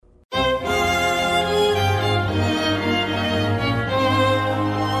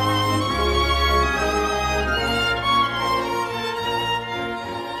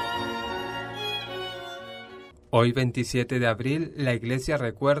Hoy 27 de abril la Iglesia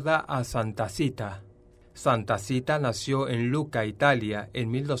recuerda a Santa Zita. Santa Zita nació en Lucca, Italia,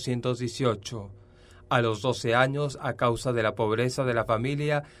 en 1218. A los 12 años, a causa de la pobreza de la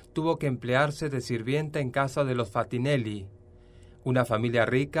familia, tuvo que emplearse de sirvienta en casa de los Fatinelli, una familia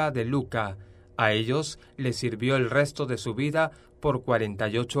rica de Lucca. A ellos les sirvió el resto de su vida por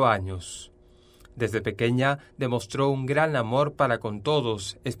 48 años. Desde pequeña demostró un gran amor para con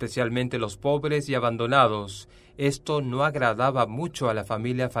todos, especialmente los pobres y abandonados. Esto no agradaba mucho a la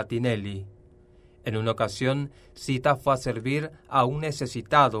familia Fatinelli. En una ocasión, Zita fue a servir a un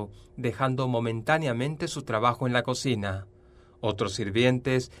necesitado, dejando momentáneamente su trabajo en la cocina. Otros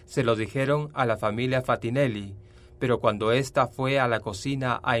sirvientes se lo dijeron a la familia Fatinelli, pero cuando ésta fue a la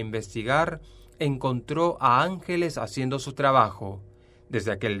cocina a investigar, encontró a ángeles haciendo su trabajo.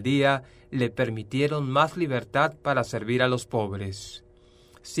 Desde aquel día le permitieron más libertad para servir a los pobres.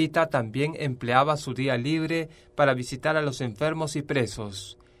 Zita también empleaba su día libre para visitar a los enfermos y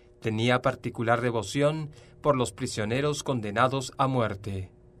presos. Tenía particular devoción por los prisioneros condenados a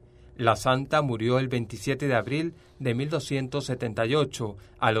muerte. La santa murió el 27 de abril de 1278,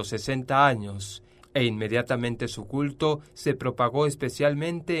 a los 60 años, e inmediatamente su culto se propagó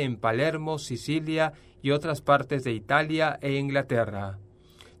especialmente en Palermo, Sicilia y otras partes de Italia e Inglaterra.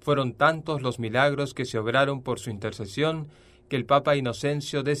 Fueron tantos los milagros que se obraron por su intercesión que el Papa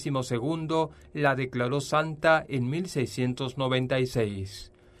Inocencio XII la declaró santa en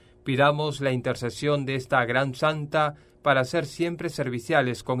 1696. Pidamos la intercesión de esta gran santa para ser siempre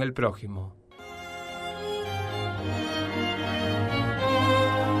serviciales con el prójimo.